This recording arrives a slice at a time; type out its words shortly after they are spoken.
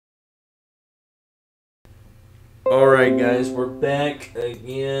Alright guys, we're back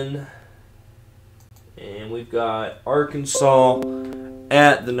again, and we've got Arkansas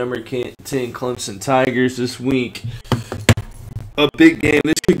at the number 10 Clemson Tigers this week. A big game.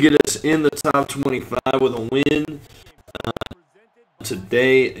 This could get us in the top 25 with a win.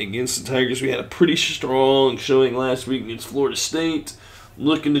 Today against the Tigers, we had a pretty strong showing last week against Florida State.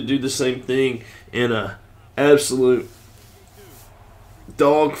 Looking to do the same thing in a absolute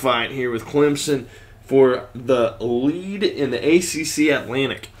dogfight here with Clemson for the lead in the ACC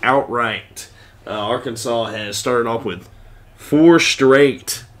Atlantic outright. Arkansas has started off with 4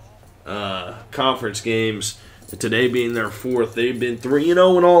 straight conference games, today being their 4th. They've been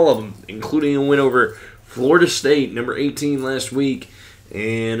 3-0 in all of them, including a win over Florida State, number 18 last week,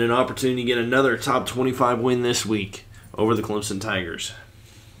 and an opportunity to get another top 25 win this week over the Clemson Tigers.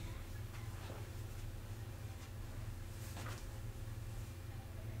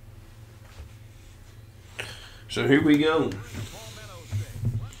 So here we go.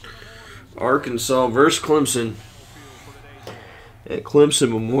 Arkansas versus Clemson at Clemson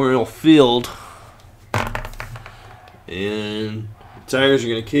Memorial Field. And the Tigers are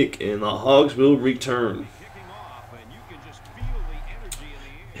going to kick, and the Hogs will return.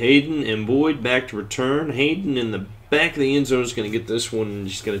 Hayden and Boyd back to return. Hayden in the back of the end zone is going to get this one, and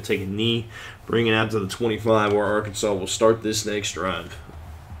just going to take a knee, bring it out to the 25, where Arkansas will start this next drive.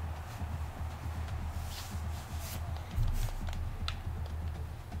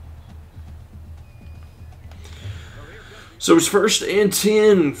 So it's 1st and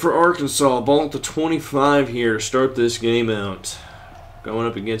 10 for Arkansas. Ball at the 25 here to start this game out. Going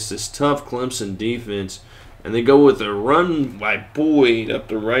up against this tough Clemson defense. And they go with a run by Boyd up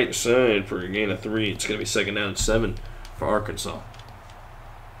the right side for a gain of 3. It's going to be 2nd down and 7 for Arkansas.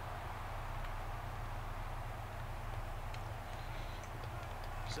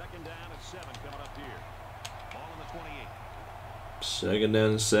 Second down and 7 coming up here. Ball on the 28. 2nd down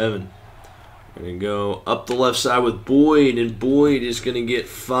and 7. Going to go up the left side with Boyd, and Boyd is going to get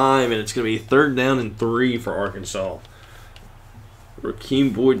 5, and it's going to be 3rd down and 3 for Arkansas.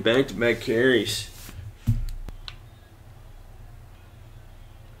 Rakeem Boyd back-to-back carries.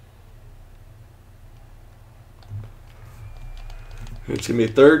 It's going to be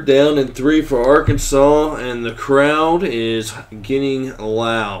 3rd down and 3 for Arkansas, and the crowd is getting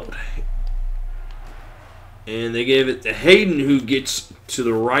loud. And they gave it to Hayden, who gets to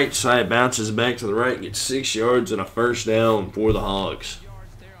the right side, bounces back to the right, gets 6 yards and a 1st down for the Hogs.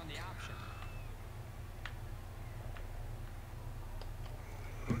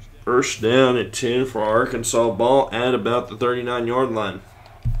 First down at 10 for Arkansas. Ball at about the 39-yard line.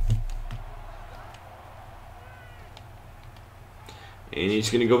 And he's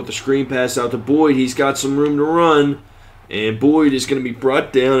going to go with the screen pass out to Boyd. He's got some room to run. And Boyd is going to be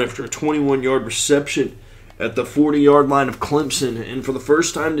brought down after a 21-yard reception at the 40-yard line of Clemson. And for the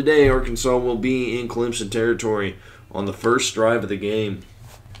first time today, Arkansas will be in Clemson territory on the first drive of the game.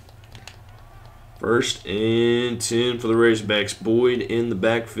 1st and 10 for the Razorbacks. Boyd in the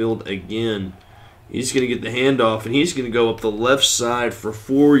backfield again. He's going to get the handoff, and he's going to go up the left side for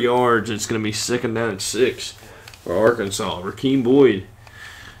 4 yards. It's going to be 2nd down and 6 for Arkansas. Rakeem Boyd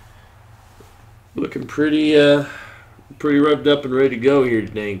looking pretty revved up and ready to go here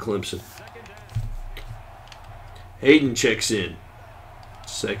today in Clemson. Hayden checks in.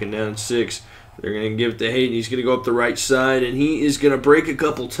 2nd down and 6. They're going to give it to Hayden. He's going to go up the right side, and he is going to break a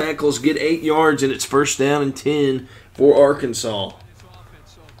couple tackles, get 8 yards, and it's 1st down and 10 for Arkansas.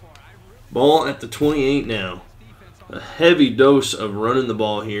 Ball at the 28 now. A heavy dose of running the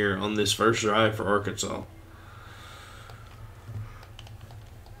ball here on this first drive for Arkansas.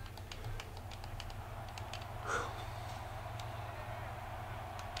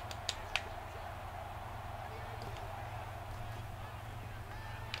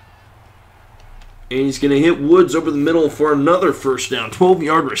 And he's going to hit Woods over the middle for another 1st down.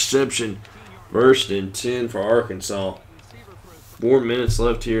 12-yard reception. 1st and 10 for Arkansas. 4 minutes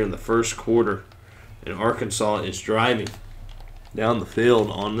left here in the first quarter. And Arkansas is driving down the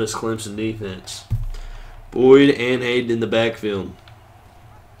field on this Clemson defense. Boyd and Hayden in the backfield.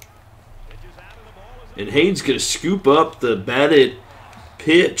 And Hayden's going to scoop up the batted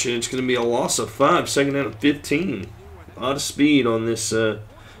pitch. And it's going to be a loss of 5. 2nd down and 15. A lot of speed on this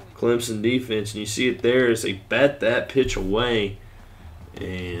Clemson defense, and you see it there as they bat that pitch away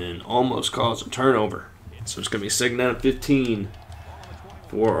and almost cause a turnover. So it's going to be 2nd down and 15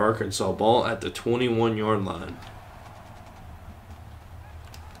 for Arkansas. Ball at the 21-yard line.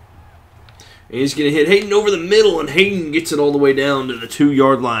 And he's going to hit Hayden over the middle, and Hayden gets it all the way down to the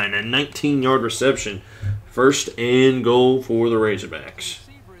 2-yard line. A 19-yard reception. 1st and goal for the Razorbacks.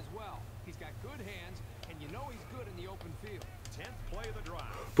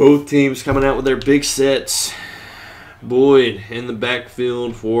 Both teams coming out with their big sets. Boyd in the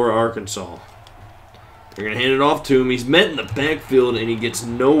backfield for Arkansas. They're going to hand it off to him. He's met in the backfield, and he gets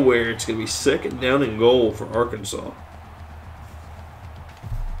nowhere. It's going to be 2nd down and goal for Arkansas.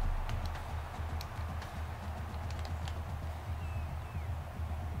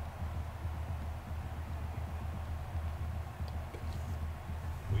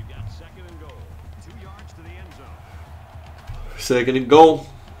 We've got 2nd and goal. 2 yards to the end zone. 2nd and goal.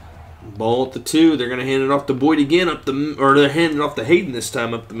 Ball at the 2. They're going to hand it off to Boyd again they're handing it off to Hayden this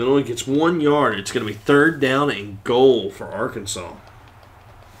time up the middle. He gets 1 yard. It's going to be 3rd down and goal for Arkansas.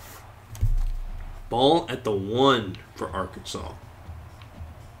 Ball at the 1 for Arkansas.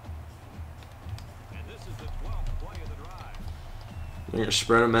 And this is the 12th play of the drive. They're going to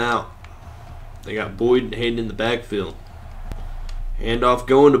spread them out. They got Boyd and Hayden in the backfield. Handoff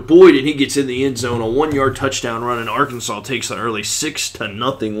going to Boyd, and he gets in the end zone. A 1-yard touchdown run, and Arkansas takes an early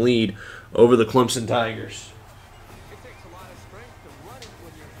 6-0 lead over the Clemson Tigers. It takes a lot of strength to run it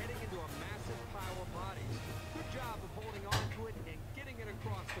when you're heading into a massive pile of bodies. Good job of holding on to it and getting it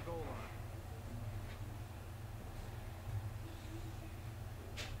across the goal line.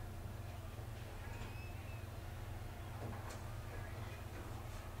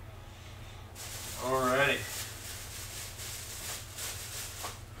 Alrighty.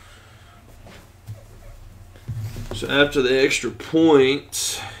 So after the extra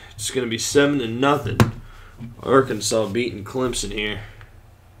point, it's going to be 7-0. Arkansas beating Clemson here.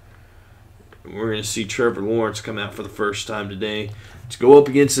 We're going to see Trevor Lawrence come out for the first time today to go up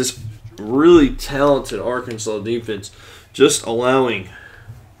against this really talented Arkansas defense, just allowing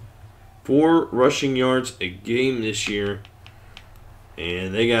 4 rushing yards a game this year.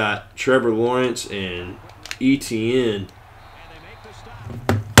 And they got Trevor Lawrence and Etienne.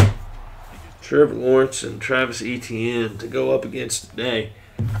 Trevor Lawrence and Travis Etienne to go up against today.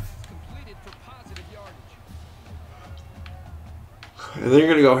 And they're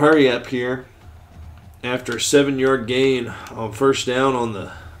going to go hurry up here after a 7-yard gain on 1st down on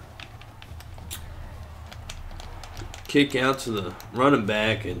the kick out to the running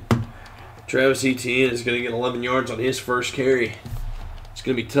back. And Travis Etienne is going to get 11 yards on his first carry. It's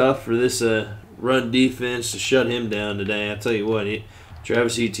going to be tough for this run defense to shut him down today. I tell you what,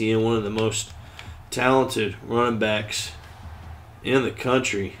 Travis Etienne, one of the most talented running backs in the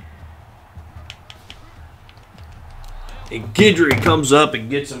country. And Guidry comes up and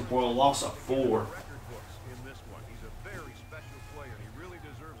gets him for a loss of 4.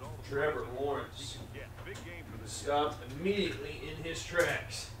 Trevor Lawrence stopped immediately in his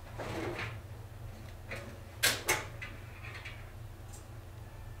tracks.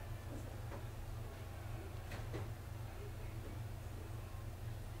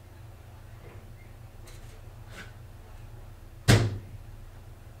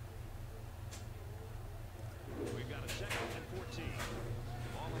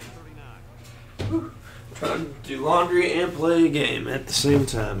 Trying to do laundry and play a game at the same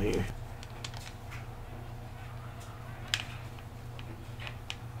time here.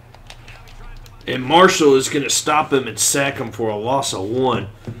 And Marshall is going to stop him and sack him for a loss of 1.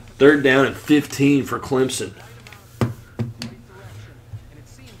 3rd down and 15 for Clemson.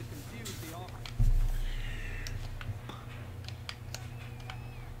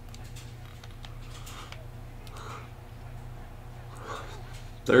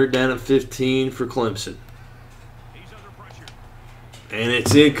 Third down and 15 for Clemson. And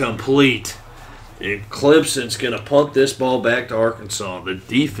it's incomplete. And Clemson's going to punt this ball back to Arkansas. The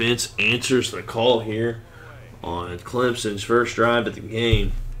defense answers the call here on Clemson's first drive of the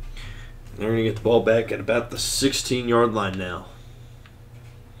game. They're going to get the ball back at about the 16-yard line now.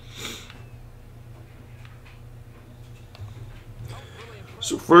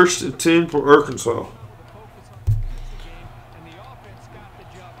 So 1st and 10 for Arkansas.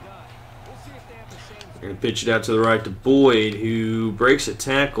 They're going to pitch it out to the right to Boyd, who breaks a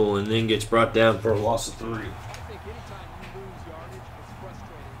tackle and then gets brought down for a loss of 3. I think anytime you lose yardage, it's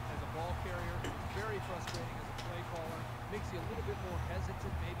frustrating as a ball carrier, very frustrating as a play caller, makes you a little bit more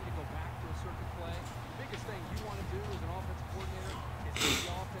hesitant maybe to go back to a certain play. The biggest thing you want to do as an offensive coordinator is get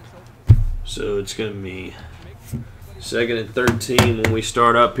the offense over the top. So it's going to be 2nd and 13 when we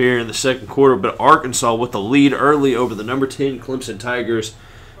start up here in the 2nd quarter, but Arkansas with the lead early over the number 10 Clemson Tigers.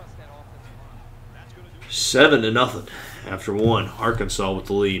 7-0 after 1. Arkansas with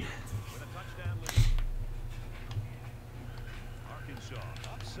the lead. Arkansas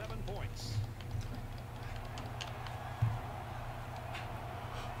up 7 points.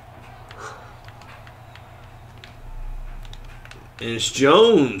 And it's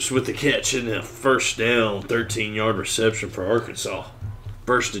Jones with the catch in the 1st down, 13-yard reception for Arkansas.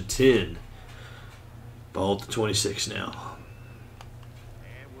 First and 10. Ball at the 26 now.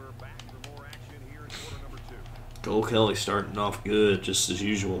 And we're back for more action here in quarter number 2. Cole Kelly starting off good, just as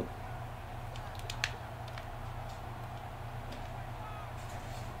usual.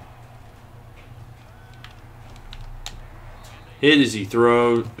 Hit as he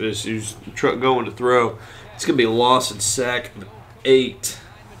throws, as he's going to throw. It's going to be a loss and sack of 8.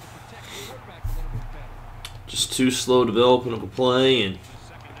 Just too slow developing of a play, and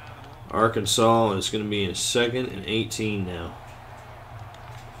Arkansas is going to be in 2nd and 18 now.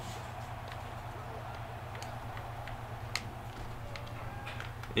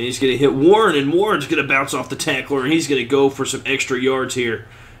 And he's going to hit Warren, and Warren's going to bounce off the tackler, and he's going to go for some extra yards here.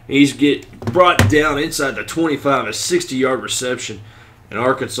 He's get brought down inside the 25, a 60-yard reception. And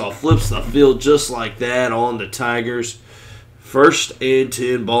Arkansas flips the field just like that on the Tigers. First and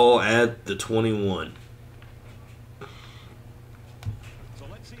 10, ball at the 21. So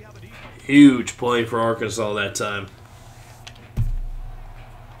let's see how the defense. Huge play for Arkansas that time.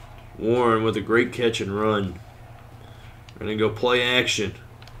 Warren with a great catch and run. Going to go play action.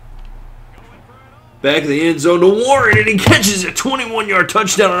 Back of the end zone to Warren, and he catches a 21-yard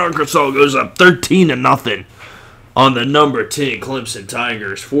touchdown, and Arkansas goes up 13-0 on the number 10 Clemson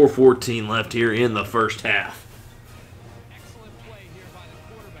Tigers. 4:14 left here in the first half. Excellent play here by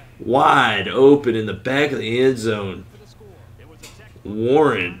the quarterback Wide open in the back of the end zone. for the score. It was a textbook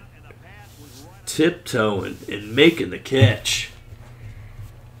Warren and the pass was right. tiptoeing and making the catch.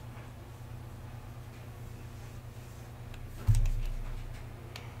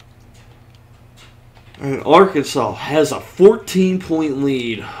 And Arkansas has a 14-point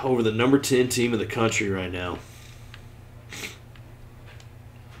lead over the number 10 team in the country right now.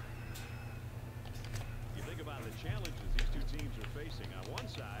 You think about the challenges these two teams are facing. On one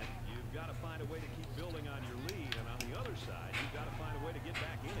side, you've got to find a way to keep building on your lead, and on the other side, you've got to find a way to get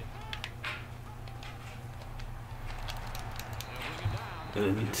back in it.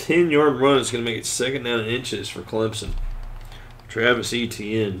 And a 10-yard run is going to make it 2nd down and inches for Clemson. Travis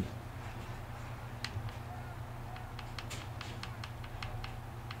Etienne.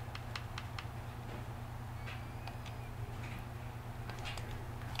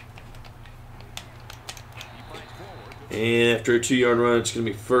 And after a 2-yard run, it's going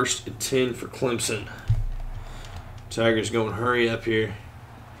to be 1st and 10 for Clemson. Tigers going hurry up here.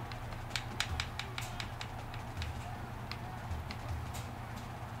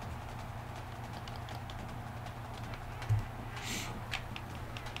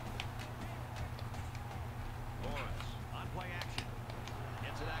 Lawrence on play action.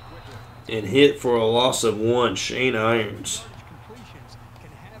 Gets it out quickly. And hit for a loss of 1, Shane Irons. Large completions can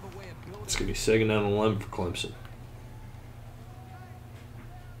have a way of building. It's going to be 2nd down and 11 for Clemson.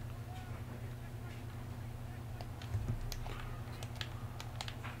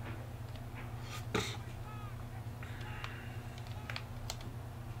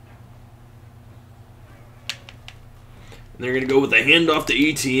 And they're going to go with a handoff to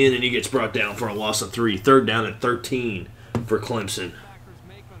Etienne, and he gets brought down for a loss of 3. 3rd down and 13 for Clemson. Backers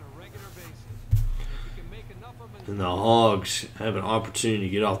make on a regular basis. If you can make enough of them And the Hogs have an opportunity to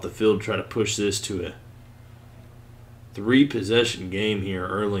get off the field and try to push this to a 3-possession game here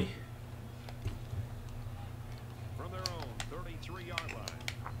early. From their own 33-yard line.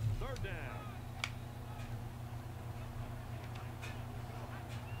 3rd down.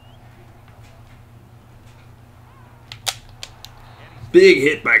 Big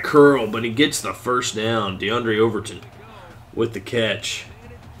hit by Curl, but he gets the 1st down. DeAndre Overton with the catch.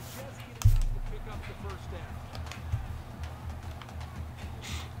 managed to just get enough to pick up the first down.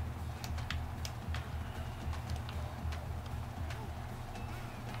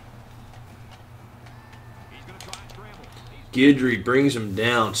 He's going to try and scramble. Guidry brings him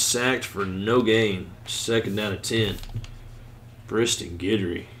down, sacked for no gain. 2nd down and 10. Briston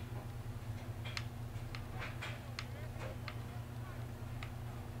Guidry.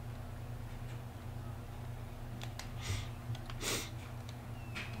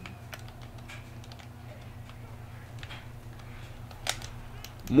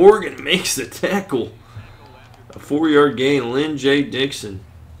 Morgan makes the tackle. A 4-yard gain, Lynn J. Dixon.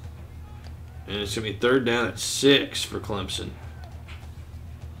 And it's going to be 3rd down at 6 for Clemson.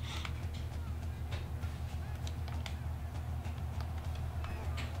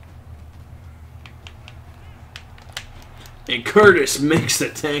 And Curtis makes the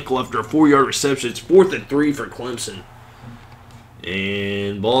tackle after a 4-yard reception. It's 4th and 3 for Clemson.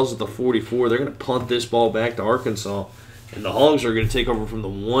 And ball's at the 44. They're going to punt this ball back to Arkansas. And the Hogs are going to take over from the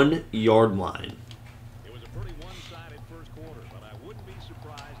 1-yard line. It was a pretty one-sided first quarter, but I wouldn't be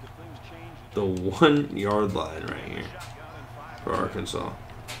surprised if things changed. The 1-yard line right here. Shotgun and 5 for Arkansas.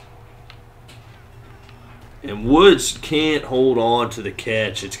 And Woods can't hold on to the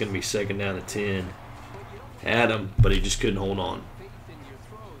catch. It's going to be 2nd down and 10. Had him, but he just couldn't hold on. Faith in your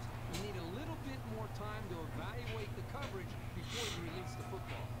throws. You need a little bit more time to evaluate the coverage before you release the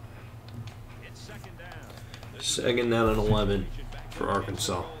football. It's 2nd down. 2nd down and 11 for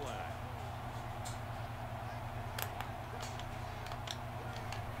Arkansas.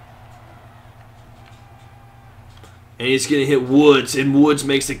 And he's going to hit Woods, and Woods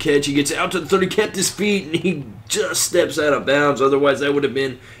makes the catch. He gets out to the 30, kept his feet, and he just steps out of bounds. Otherwise, that would have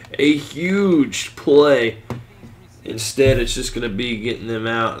been a huge play. Instead, it's just going to be getting them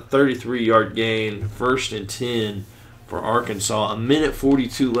out. 33-yard gain, 1st and 10 for Arkansas.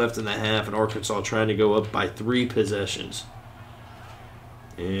 1:42 left in the half, and Arkansas trying to go up by 3 possessions.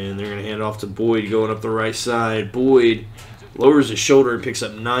 And they're going to hand it off to Boyd going up the right side. Boyd lowers his shoulder and picks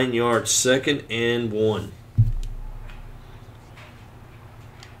up 9 yards, 2nd and 1.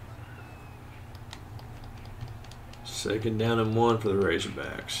 Second down and 1 for the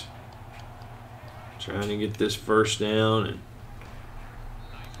Razorbacks. Trying to get this 1st down,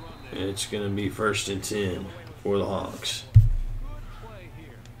 and it's going to be 1st and 10 for the Hogs. Good play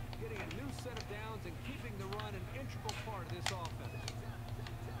here. Getting a new set of downs and keeping the run an integral part of this offense.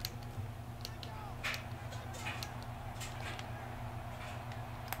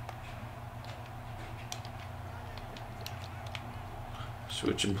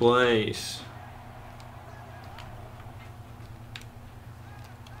 Switching plays.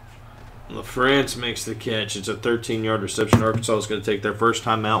 LaFrance makes the catch. It's a 13-yard reception. Arkansas is going to take their first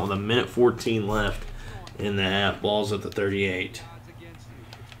time out with 1:14 left in the half. Ball's at the 38. Odds against you.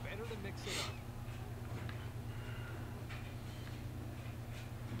 It's better to mix it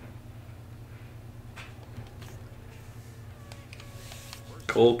up.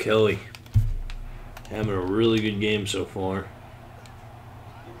 Cole Kelly having a really good game so far.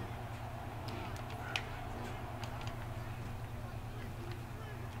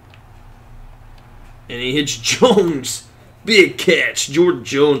 And he hits Jones. Big catch. Jordan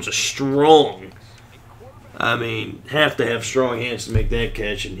Jones is strong. I mean, have to have strong hands to make that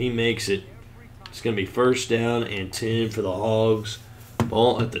catch, and he makes it. It's going to be 1st down and 10 for the Hogs.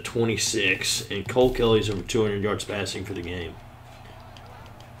 Ball at the 26, and Cole Kelly's over 200 yards passing for the game.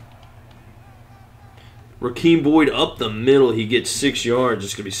 Rakeem Boyd up the middle. He gets 6 yards.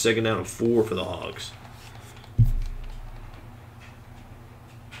 It's going to be 2nd down and 4 for the Hogs.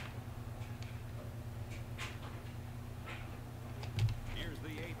 Here's the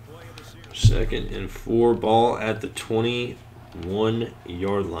 8th play of the series. 2nd and 4, ball at the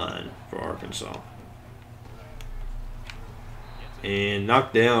 21-yard line for Arkansas. And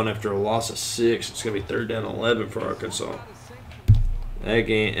knocked down after a loss of 6. It's going to be 3rd down and 11 for Arkansas.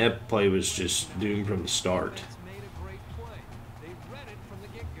 That play was just doomed from the start. It's made a great play. They read it from the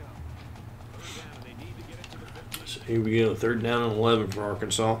get-go. 3rd down, and they need to get it to the 15. So here we go, 3rd down and 11 for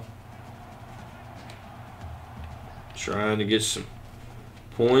Arkansas. Trying to get some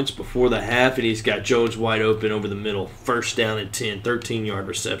points before the half, and he's got Jones wide open over the middle. 1st down and 10, 13-yard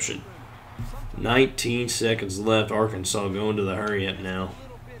reception. 19 seconds left. Arkansas going to the hurry-up now. A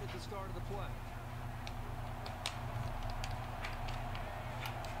little bit at the start of the play.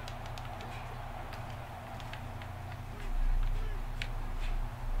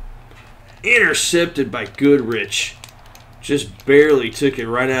 Intercepted by Goodrich. Just barely took it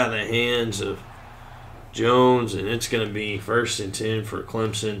right out of the hands of Jones, and it's going to be 1st and 10 for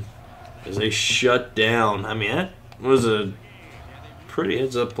Clemson as they shut down. I mean, that was a pretty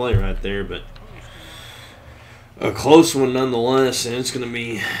heads-up play right there, but a close one nonetheless, and it's going to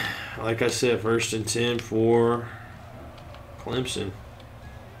be, like I said, 1st and 10 for Clemson.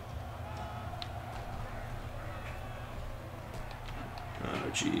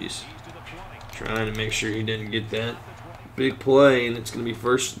 Oh, jeez. Trying to make sure he didn't get that big play, and it's going to be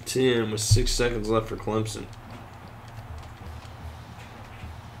 1st and 10 with 6 seconds left for Clemson.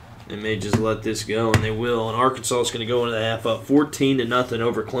 They may just let this go, and they will. And Arkansas is going to go into the half up 14-0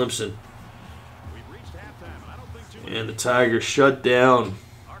 over Clemson. We've reached halftime. I don't think too much. And the Tigers shut down.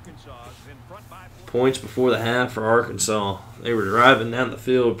 Arkansas is in front by 4. Points before the half for Arkansas. They were driving down the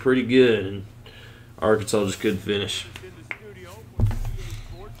field pretty good, and Arkansas just couldn't finish. In the studio for PA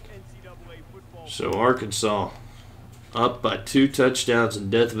Sports NCAA football. So Arkansas up by 2 touchdowns in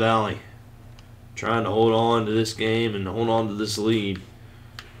Death Valley. Trying to hold on to this game and hold on to this lead.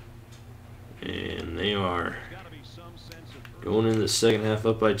 And they are There's got to be some sense of going into the second half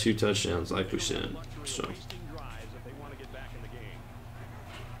up by 2 touchdowns, like we said. So wasting drives if they want to get back in the game.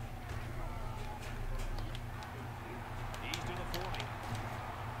 He's to the 40.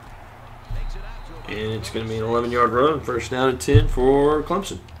 Takes it out to And it's going to be an 11-yard run, first down and 10 for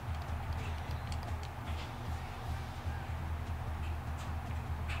Clemson.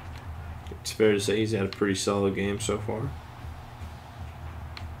 It's fair to say he's had a pretty solid game so far.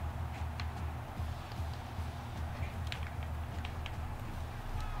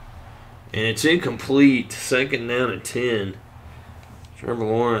 And it's incomplete, second down and 10. Trevor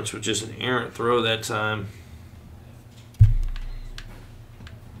Lawrence with just an errant throw that time.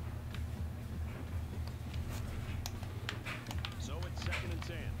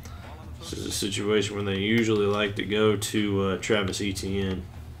 This is a situation where they usually like to go to Travis Etienne.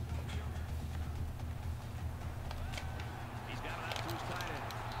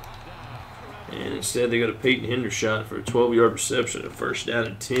 And instead they go to Peyton Hendershot for a 12-yard reception at first down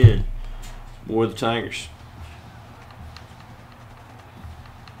and 10 for the Tigers.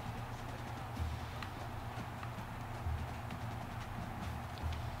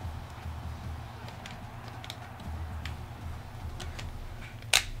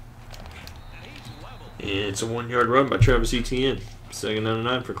 And it's a 1-yard run by Travis Etienne. Second down and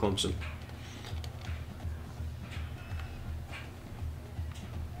 9 for Clemson.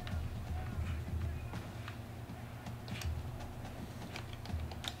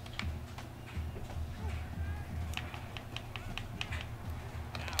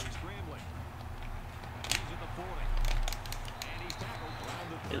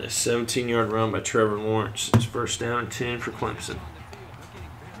 And a 17-yard run by Trevor Lawrence. It's first down and 10 for Clemson.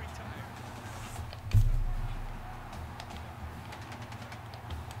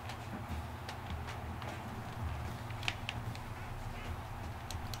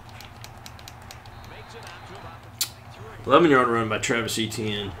 An 11-yard run by Travis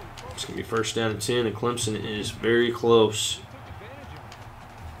Etienne. It's going to be first down and 10, and Clemson is very close.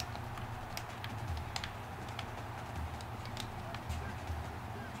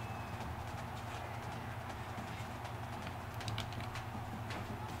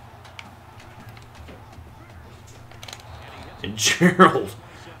 And Gerald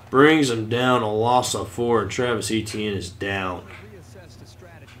brings him down, a loss of 4, and Travis Etienne is down.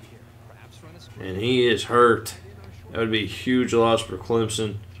 And he is hurt. That would be a huge loss for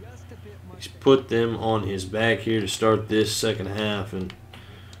Clemson. He's put them on his back here to start this second half, and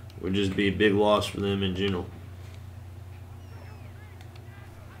would just be a big loss for them in general.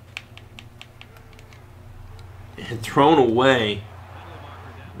 And thrown away.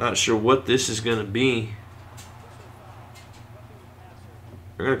 Not sure what this is going to be.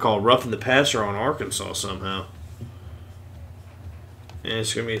 They're going to call roughing the passer on Arkansas somehow. And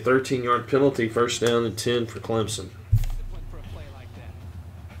it's going to be a 13-yard penalty, first down and 10 for Clemson.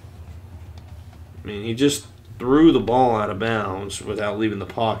 I mean, he just threw the ball out of bounds without leaving the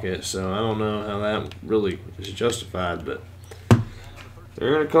pocket, so I don't know how that really is justified, but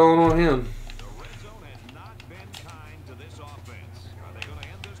they're going to call it on him.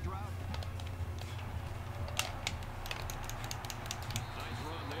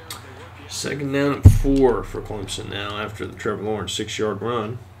 Second down and 4 for Clemson now after the Trevor Lawrence 6-yard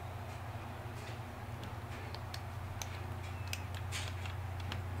run.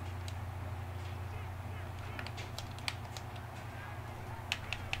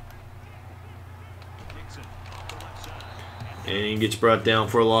 And he gets brought down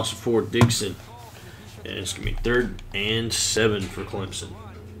for a loss of 4, Dixon. And it's going to be 3rd and 7 for Clemson.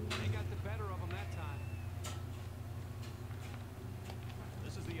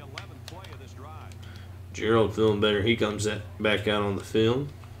 Gerald feeling better. He comes back out on the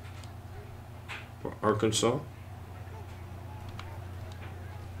field for Arkansas.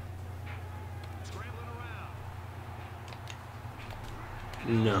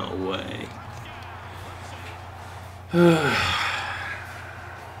 No way.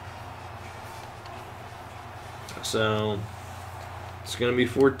 So it's going to be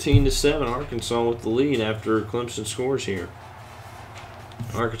 14-7. Arkansas with the lead after Clemson scores here.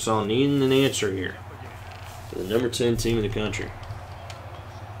 Arkansas needing an answer here. The number 10 team in the country.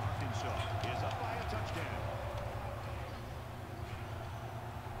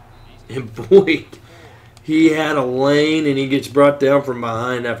 And boy, he had a lane and he gets brought down from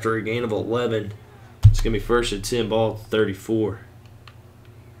behind after a gain of 11. It's going to be first and 10, ball at 34.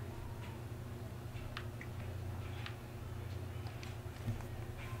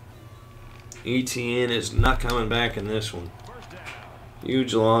 Etienne is not coming back in this one.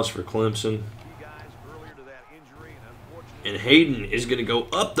 Huge loss for Clemson. And Hayden is going to go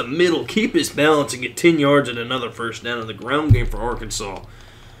up the middle, keep his balance, and get 10 yards and another first down. And the ground game for Arkansas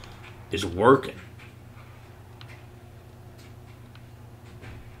is working.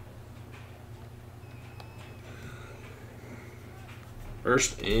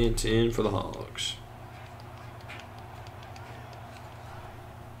 First and 10 for the Hogs.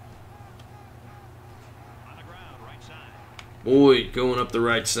 Boyd going up the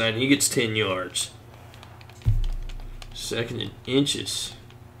right side. He gets 10 yards. 2nd and inches.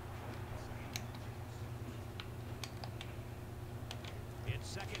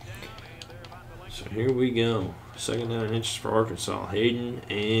 So here we go. 2nd down and inches for Arkansas. Hayden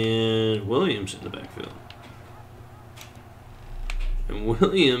and Williams in the backfield. And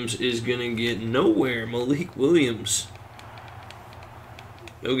Williams is going to get nowhere. Malik Williams.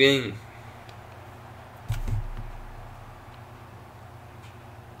 No gain.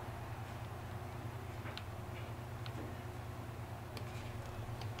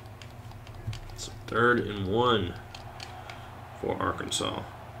 It's 3rd and 1 for Arkansas.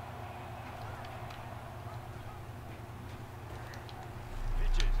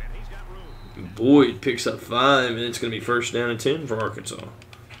 Boyd picks up 5, and it's going to be 1st down and 10 for Arkansas.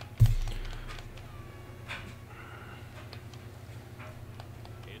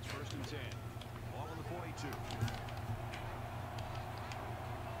 It's 1st and 10. Ball on the 42.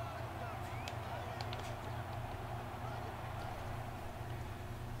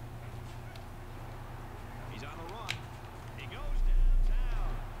 He's on the run. He goes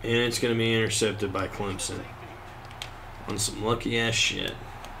downtown. And it's going to be intercepted by Clemson. On some lucky ass shit.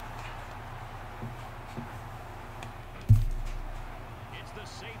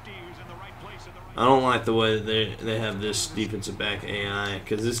 I don't like the way that they have this defensive back AI,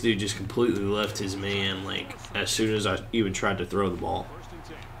 because this dude just completely left his man like as soon as I even tried to throw the ball.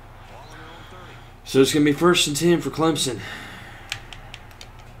 So it's going to be 1st and 10 for Clemson.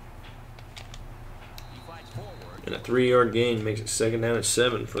 And a 3-yard gain makes it 2nd down and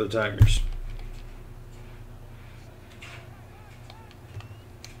 7 for the Tigers.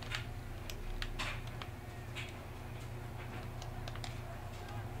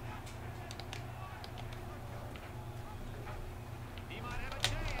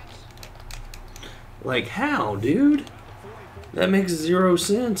 Like, how, dude? That makes 0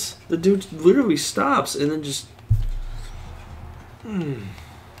 sense. The dude literally stops and then just...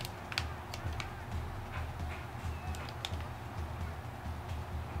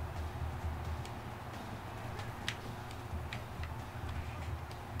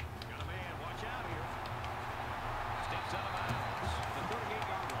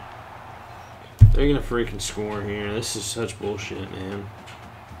 They're going to freaking score here. This is such bullshit, man.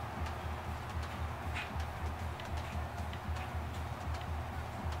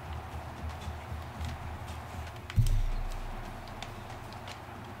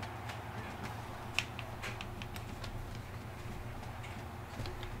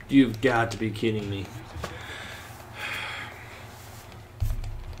 You've got to be kidding me.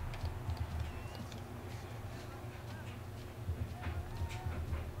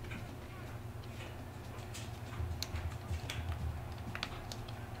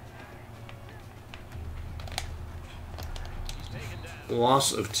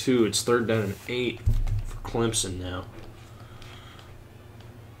 Loss of 2. It's 3rd down and 8 for Clemson now.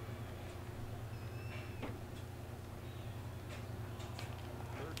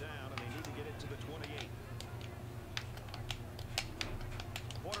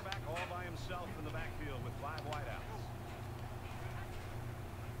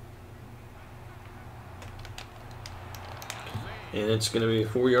 And it's going to be a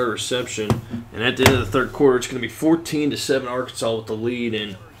 4-yard reception. And at the end of the 3rd quarter, it's going to be 14-7 Arkansas with the lead.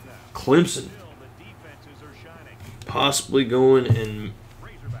 And Clemson possibly going and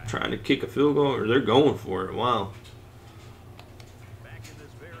trying to kick a field goal, or they're going for it. Wow. Back in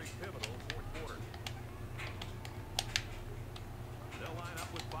this very pivotal 4th quarter. They'll line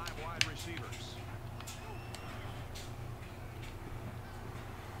up with 5 wide receivers.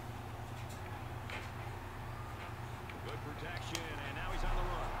 Good protection, and now he's on the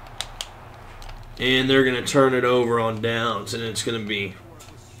run. And they're going to turn it over on downs, and it's going to be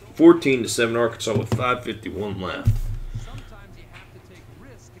 14-7 Arkansas with 5:51 left. Sometimes you have to take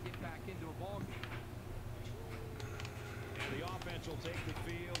risks to get back into a ball game. And the offense will take the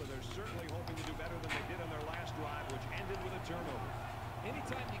field, and they're certainly hoping to do better than they did on their last drive, which ended with a turnover.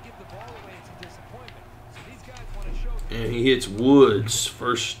 Anytime you give the ball away, it's a disappointment. So these guys want to show. And he hits Woods,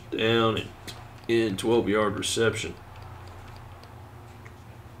 1st down and 12-yard reception.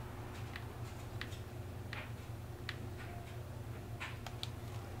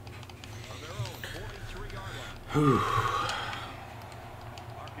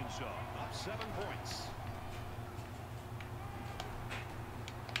 Arkansas up 7 points.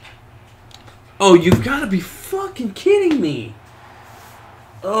 Oh, you've got to be fucking kidding me.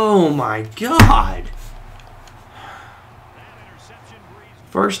 Oh, my God.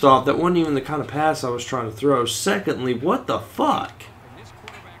 First off, that wasn't even the kind of pass I was trying to throw. Secondly, what the fuck? And this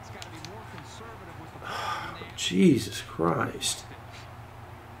quarterback's got to be more conservative with the ball than they Jesus Christ.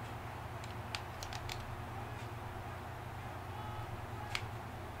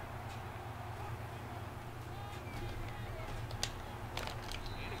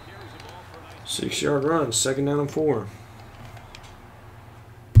 And he carries the ball for a nice 6-yard run, 2nd down and 4.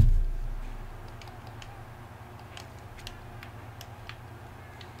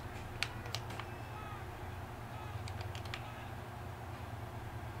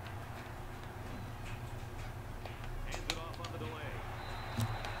 hands it off on the delay.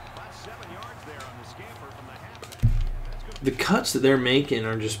 About 7 yards there on the scamper from the halfback. That's going to The cuts that they're making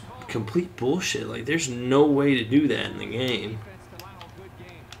are just complete bullshit. Like, there's no way to do that in the game. Defense to allow a good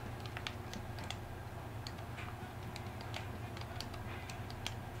game.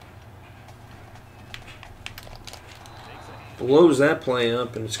 Blows that play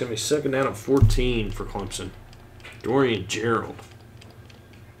up, and it's going to be 2nd down and 14 for Clemson. Dorian Gerald.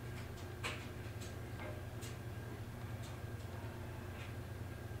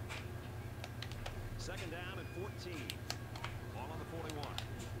 second down and 14. Ball on the 41.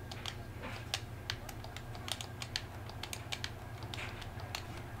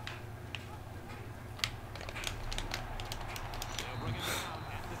 They'll bring it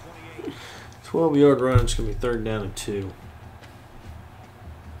down at the 28. 12-yard run. It's going to be 3rd down and 2.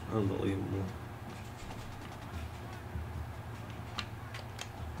 Unbelievable.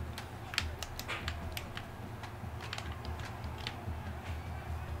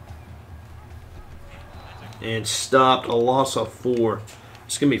 And stopped. A loss of 4.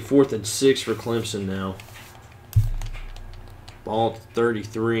 It's going to be 4th and 6 for Clemson now. Ball at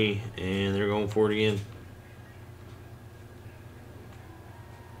 33, and they're going for it again.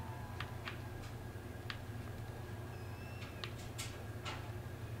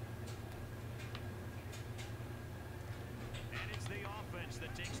 And it's the offense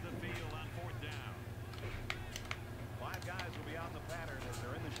that takes the field on 4th down. 5 guys will be out in the pattern as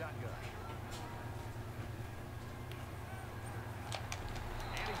they're in the shotgun.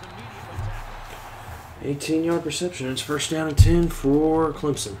 And he's immediately tackled. 18-yard reception. It's 1st down and 10 for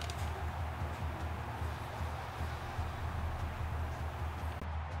Clemson.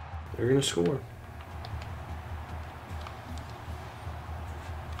 They're going to score. And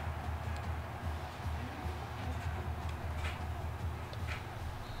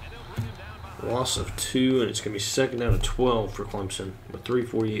they'll bring him down behind. Loss of 2, and it's going to be 2nd down and 12 for Clemson with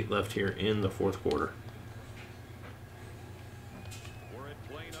 3:48 left here in the 4th quarter. We're at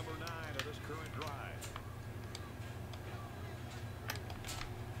play number 9 of this current drive.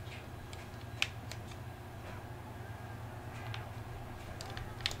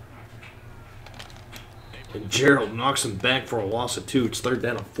 And Gerald knocks him back for a loss of 2. It's 3rd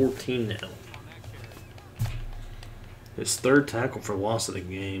down and 14 now. His 3rd tackle for loss of the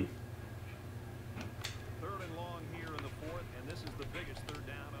game. 3rd and long here in the 4th, and this is the biggest 3rd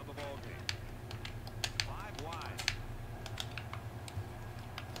down of the ball game. 5 wide.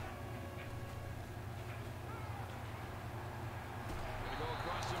 Gonna go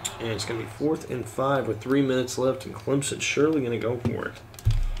across the middle. And it's going to be 4th and 5 with 3 minutes left, and Clemson's surely going to go for it.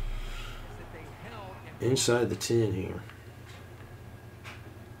 That they held and Inside the 10 here.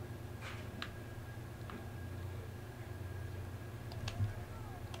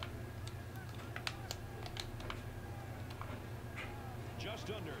 Just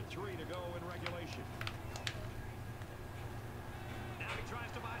under 3 to go in regulation. Now he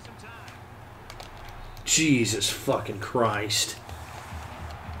tries to buy some time. Jesus fucking Christ.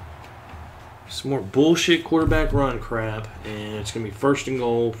 Some more bullshit quarterback run crap, and it's going to be 1st and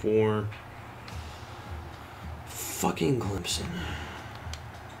goal for fucking Clemson.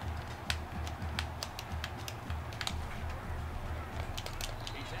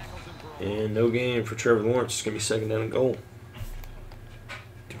 He tackles him for a And no gain for Trevor Lawrence. It's going to be 2nd down and goal.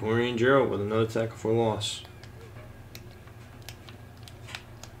 Dorian Gerald with another tackle for loss.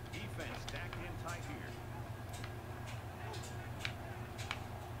 defense stacked in tight here.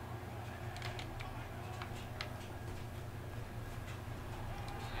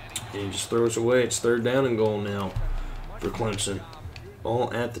 And he just throws away. It's 3rd down and goal now for Clemson.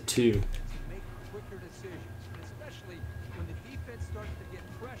 Ball at the 2. to make quicker decisions, and especially when the defense starts to get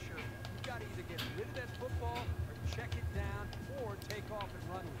pressure, you've got to either get rid of that football or check it down or take off and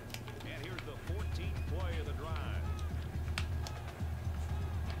run with it. And here's the 14th play of the drive.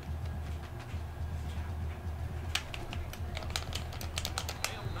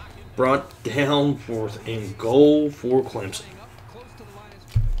 They'll knock him Brought down 4th and goal for Clemson. Up close to the line is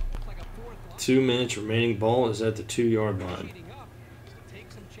like a 4th line. 2 minutes remaining. Ball is at the 2-yard line. Speeding up to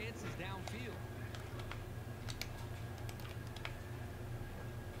take some chances downfield.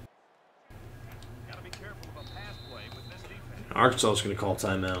 Got to be careful of a pass Arkansas is going to call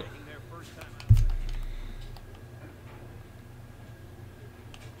timeout. Taking their first timeout.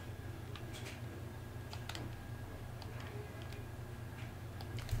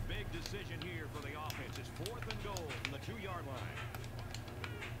 Big decision here for the offense. It's 4th and goal from the 2-yard line.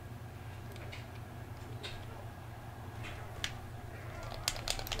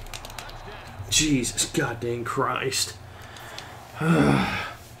 Jesus goddamn Christ. That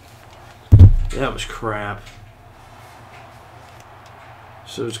was crap.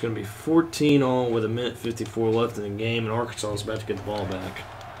 So it's going to be 14 all with 1:54 left in the game, and Arkansas is about to get the ball back.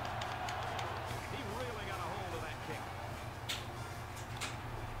 He really got a hold of that kick.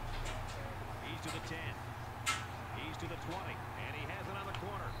 He's to the 10. He's to the 20. And he has it on the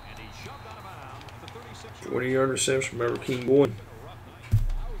corner. And he's shoved out of bounds at the 36-yard. 40-yard reception by Rakeem Boyd.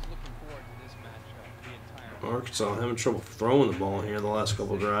 I was looking forward to this matchup the entire Arkansas having trouble throwing the ball here the last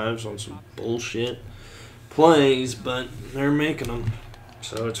couple of drives on some bullshit plays, but they're making them.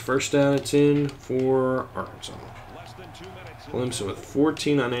 So it's 1st down and 10 for Arkansas. Less than 2 minutes. Clemson with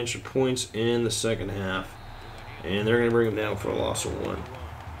 14 unanswered points in the second half. And they're going to bring them down for a loss of 1. It's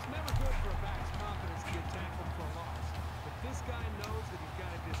never good for a back's confidence to get tackled for a loss. But this guy knows that he's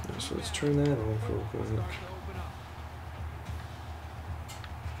got to just So let's turn that off real quick. start to open up.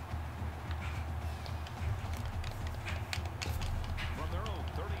 From their own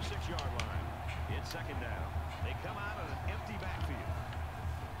 36-yard line. It's 2nd down. They come out of an empty backfield.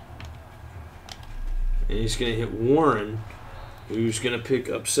 And he's going to hit Warren, who's going to pick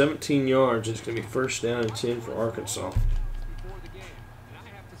up 17 yards. It's going to be 1st down and 10 for Arkansas. Before the game. And I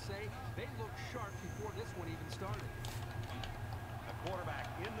have to say, they looked sharp before this one even started. A quarterback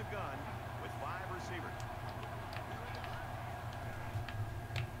in the gun with 5 receivers.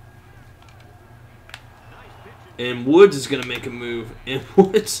 Nice pitch. And Woods is going to make a move. And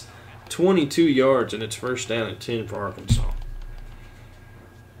Woods, 22 yards, and it's 1st down and 10 for Arkansas.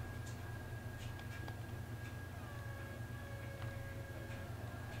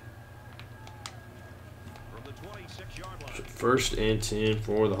 From the 26-yard line. 1st and 10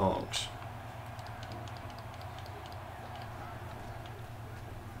 for the Hogs.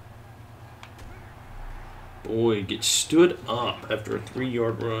 Boyd gets stood up after a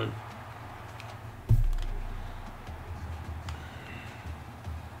 3-yard run.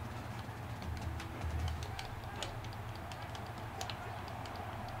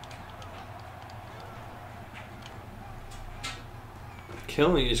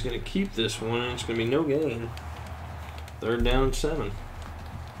 Kelly is going to keep this one, and it's going to be no gain. 3rd down and 7. Third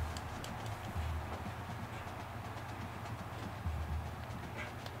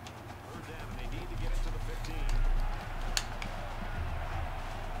down, and they need to get it to the 15.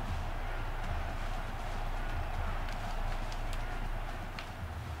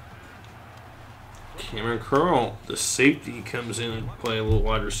 Cameron Curl, the safety, comes in and play a little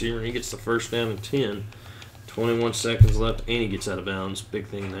wide receiver. He gets the 1st down and 10. 21 seconds left, and he gets out of bounds. Big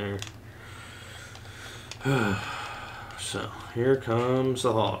thing there. So, here comes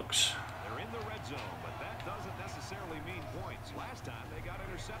the Hogs. They're in the red zone, but that doesn't necessarily mean points. Last time they got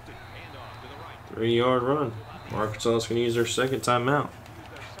intercepted. Handoff to the right. 3-yard run. Arkansas is going to use their 2nd timeout.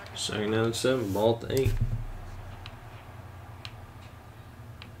 Use their 2nd. 2nd down and 7, ball at the 8.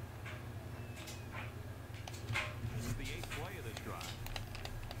 This is the 8th play of this drive.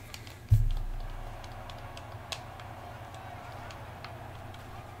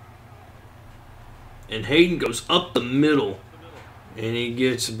 And Hayden goes up the middle, and he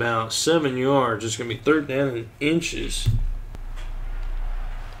gets about 7 yards. It's going to be 3rd down and inches.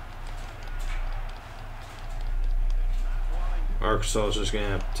 Arkansas is just going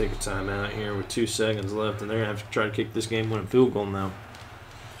to have to take a timeout here with 2 seconds left, and they're going to have to try to kick this game-winning field goal now.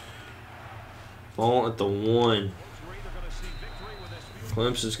 Ball at the 1. We're either going to see victory with this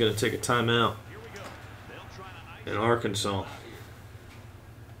field. Clemson's going to take a timeout Here we go. They'll try to ice in Arkansas.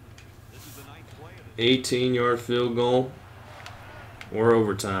 This is the 9th play of the 18-yard field goal or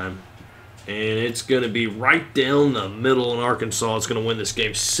overtime. And it's going to be right down the middle, and Arkansas is going to win this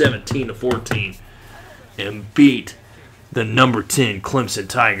game 17-14 and beat the number 10 Clemson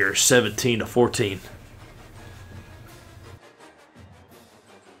Tigers 17-14.